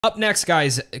Up next,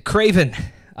 guys, Kraven.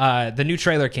 The new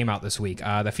trailer came out this week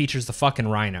that features the fucking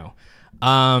rhino.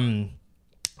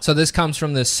 So this comes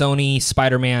from the Sony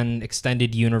Spider-Man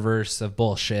extended universe of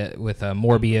bullshit with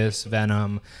Morbius,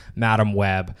 Venom, Madam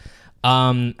Web.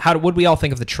 What we all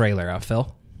think of the trailer,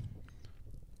 Phil?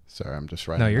 Sorry, I'm just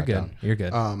writing. No, you're that good. down. You're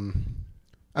good.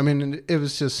 I mean, it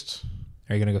was just.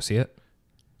 Are you gonna go see it?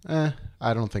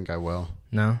 I don't think I will.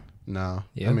 No. No.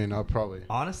 You? I mean, I'll probably.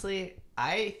 Honestly,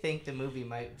 I think the movie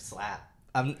might slap.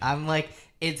 I'm like,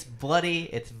 it's bloody,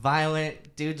 it's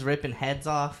violent, dudes ripping heads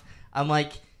off. I'm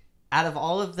like, out of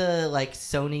all of the like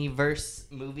Sony verse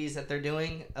movies that they're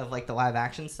doing of like the live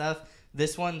action stuff,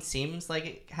 this one seems like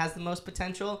it has the most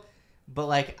potential. But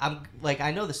like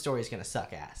I know the story's gonna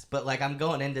suck ass. But like I'm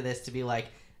going into this to be like,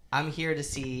 I'm here to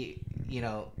see,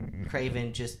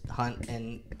 Kraven just hunt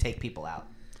and take people out.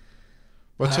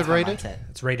 What's it rated?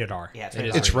 It's rated R. Yeah,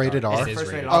 It's rated R. It's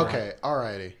rated rated R. R. Okay,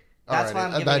 alrighty. That's why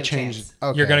I'm giving it a chance.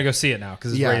 Okay. You're gonna go see it now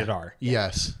because it's rated R.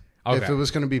 Yes. Okay. If it was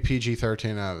going to be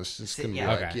PG-13, I was just going to be Yeah.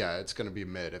 like, Okay. yeah, it's going to be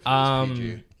mid if it was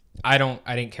PG. I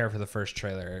didn't care for the first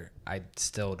trailer. I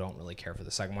still don't really care for the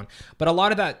second one. But a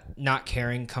lot of that not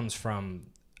caring comes from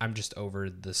I'm just over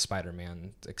the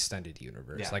Spider-Man extended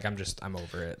universe. Yeah. Like I'm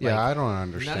over it. Yeah, Like, I don't None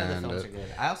understand of the films it. are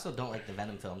good. I also don't like the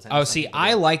Venom films. oh, see,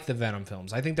 I like the Venom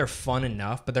films. I think they're fun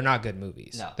enough, but they're not good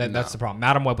movies. No. That's the problem.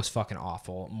 Madam Web was fucking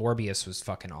awful. Morbius was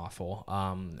fucking awful.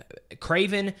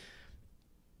 Kraven,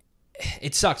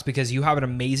 it sucks because you have an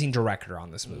amazing director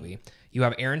on this movie. You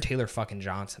have Aaron Taylor fucking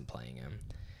Johnson playing him.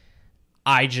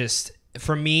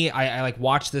 For me, I like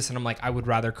watch this and I'm like, I would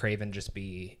rather Kraven just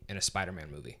be in a Spider-Man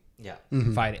movie. Yeah.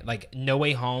 Fighting. Like No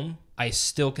Way Home, I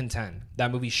still contend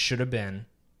that movie should have been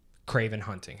Kraven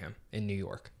hunting him in New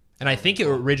York. And I think it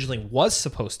originally was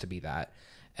supposed to be that.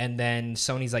 And then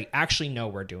Sony's like, actually, no,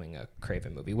 we're doing a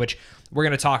Kraven movie, which we're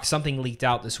going to talk. Something leaked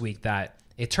out this week that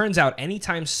it turns out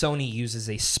anytime Sony uses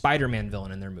a Spider-Man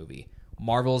villain in their movie,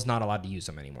 Marvel's not allowed to use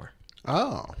them anymore.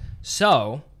 Oh.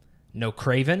 So, no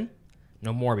Kraven,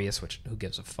 no Morbius, which who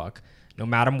gives a fuck, no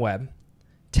Madam Web,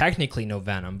 technically no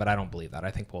Venom, but I don't believe that.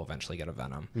 I think we'll eventually get a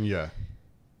Venom. Yeah.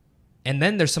 And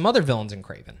then there's some other villains in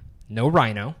Kraven. No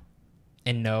Rhino,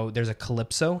 and there's a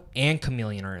Calypso and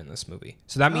Chameleon are in this movie.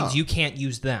 So that means you can't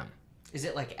use them. Is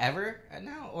it like ever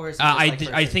now, or is it just like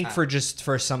for a I think certain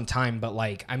for some time, but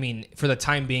like I mean, for the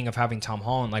time being of having Tom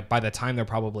Holland, like by the time they're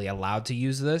probably allowed to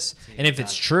use this, and if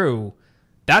it's true,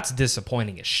 that's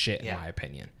disappointing as shit in my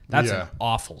opinion. That's an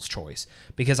awful choice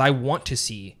because I want to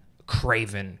see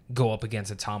Kraven go up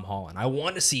against a Tom Holland. I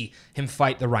want to see him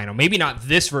fight the Rhino. Maybe not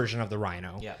this version of the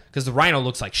Rhino, because the Rhino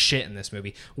looks like shit in this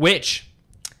movie. Which,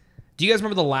 do you guys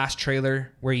remember the last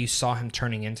trailer where you saw him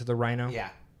turning into the Rhino? Yeah.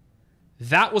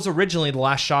 That was originally the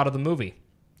last shot of the movie.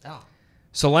 Oh.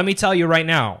 So let me tell you right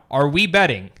now, are we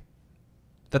betting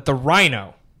that the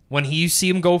Rhino, when you see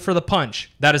him go for the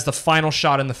punch, that is the final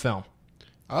shot in the film?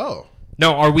 Oh.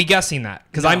 No, are we guessing that?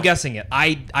 Because No. I'm guessing it.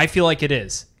 I feel like it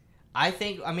is. I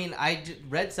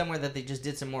read somewhere that they just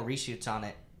did some more reshoots on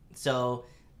it. So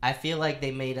I feel like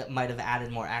they might have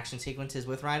added more action sequences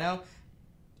with Rhino.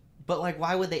 But like,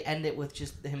 why would they end it with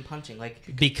just him punching?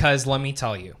 Like, Because let me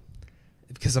tell you.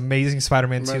 Because Amazing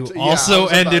Spider-Man 2 Yeah, also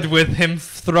ended with him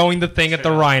throwing the thing at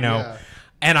the Rhino. Yeah.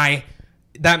 And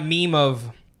that meme of,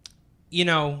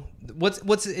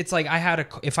 it's like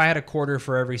if I had a quarter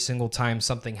for every single time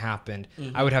something happened,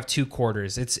 I would have 2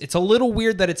 quarters. It's a little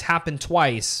weird that it's happened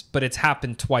twice, but it's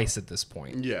happened twice at this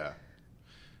point. Yeah.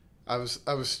 I was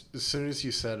as soon as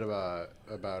you said about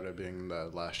it being the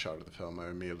last shot of the film, I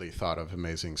immediately thought of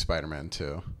Amazing Spider-Man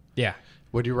 2. Yeah.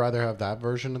 Would you rather have that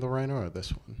version of the Rhino or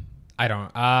this one? I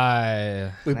don't.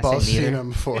 We've I both say neither? seen him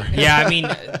before. Yeah, I mean,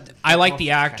 I like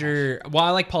the actor. Well, I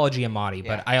like Paul Giamatti,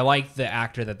 but I like the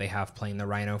actor that they have playing the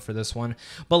Rhino for this one.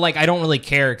 But like, I don't really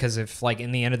care because if like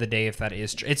in the end of the day, if that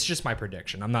is, it's just my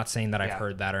prediction. I'm not saying that I've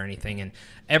heard that or anything, and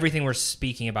everything we're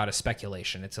speaking about is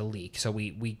speculation. It's a leak, so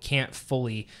we can't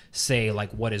fully say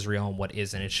like what is real and what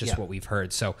isn't. It's just what we've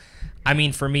heard. So, I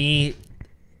mean, for me,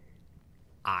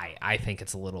 I think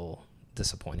it's a little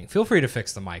disappointing. Feel free to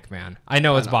fix the mic, man. I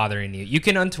know it's bothering you. You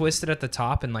can untwist it at the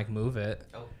top and like move it.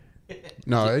 oh.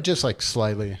 No, it just like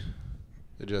slightly.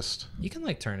 It just. You can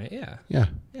like turn it, yeah. Yeah.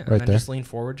 Yeah, Right and then there. just lean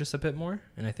forward just a bit more,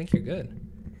 and I think you're good.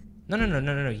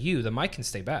 No. You, the mic can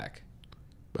stay back.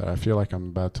 But I feel like I'm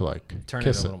about to like Turn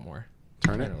kiss it a little more.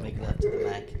 Turn it. Make love to the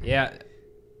mic. Yeah.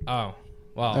 Oh,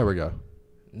 well. There we go.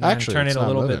 Then Actually, turn it's it a not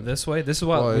little moving. bit this way. This is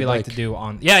what Well, we like to do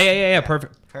on. Yeah.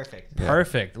 Perfect. Perfect. Yeah.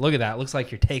 Perfect. Look at that. Looks like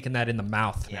you're taking that in the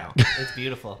mouth Yeah. now. It's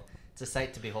beautiful. It's a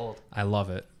sight to behold. I love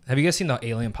it. Have you guys seen the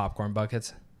alien popcorn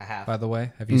buckets? I have. By the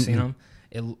way, have you seen them?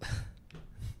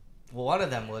 one of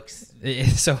them looks.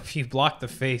 So if you block the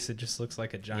face, it just looks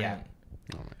like a giant.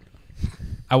 Yeah. Oh my God.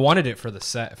 I wanted it for the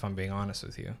set, if I'm being honest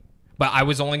with you. But I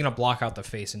was only going to block out the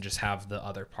face and just have the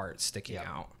other parts sticking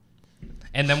out.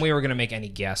 And then we were going to make any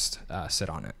guest sit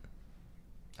on it.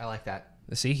 I like that.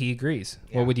 See, he agrees.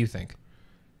 Yeah. What would you think?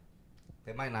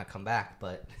 They might not come back,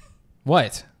 but...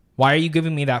 What? Why are you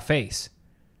giving me that face?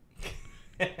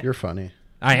 You're funny.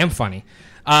 I am funny.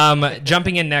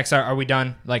 Jumping in next, are we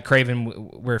done? Like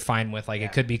Kraven, we're fine with. Like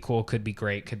it could be cool, could be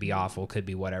great, could be awful, could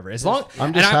be whatever. As long,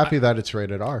 I'm just happy that it's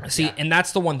rated R. See, and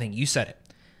that's the one thing you said it.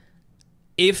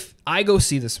 If I go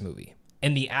see this movie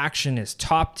and the action is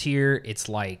top tier, it's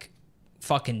like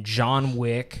fucking John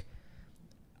Wick.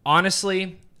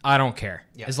 Honestly, I don't care.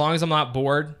 Yeah. As long as I'm not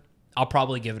bored, I'll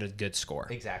probably give it a good score.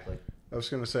 Exactly. I was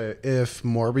going to say, if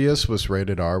Morbius was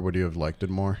rated R, would you have liked it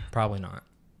more? Probably not.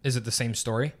 Is it the same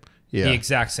story? Yeah. The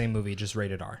exact same movie, just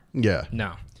rated R. Yeah.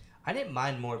 No. I didn't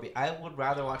mind Morbius. I would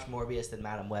rather watch Morbius than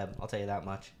Madam Web. I'll tell you that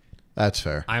much. That's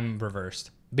fair. I'm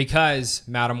reversed. Because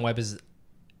Madam Web is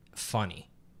funny.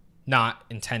 Not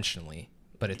intentionally,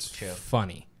 but it's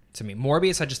funny to me.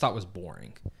 Morbius I just thought was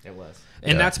boring. It was.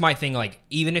 And that's my thing. Like,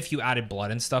 even if you added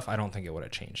blood and stuff, I don't think it would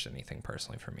have changed anything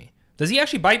personally for me. Does he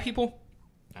actually bite people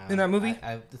in that movie?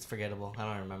 It's forgettable. I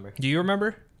don't remember. Do you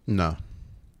remember? No.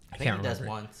 I think he does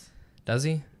once. Does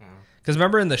he? Because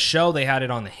remember in the show they had it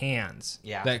on the hands.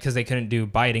 Yeah. Because they couldn't do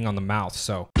biting on the mouth.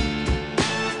 So